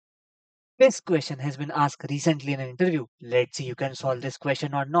This question has been asked recently in an interview. Let's see you can solve this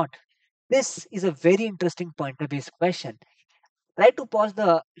question or not. This is a very interesting pointer based question. Try to pause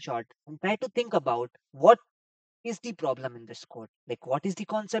the shot and try to think about what is the problem in this code? Like, what is the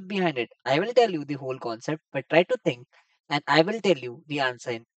concept behind it? I will tell you the whole concept, but try to think, and I will tell you the answer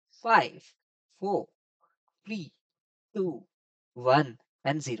in 5, 4, 3, 2, 1,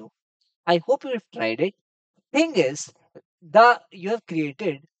 and 0. I hope you have tried it. Thing is, the you have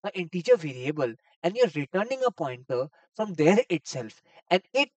created an integer variable and you're returning a pointer from there itself, and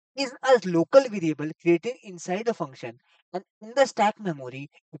it is a local variable created inside the function, and in the stack memory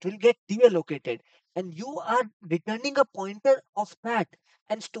it will get deallocated, and you are returning a pointer of that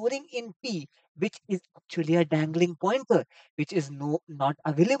and storing in p, which is actually a dangling pointer, which is not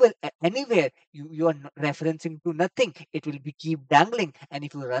available anywhere. You are referencing to nothing. It will be keep dangling, and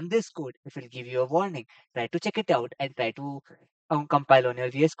if you run this code it will give you a warning. Try to check it out and try to compile on your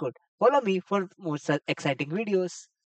VS Code. Follow me for more such exciting videos.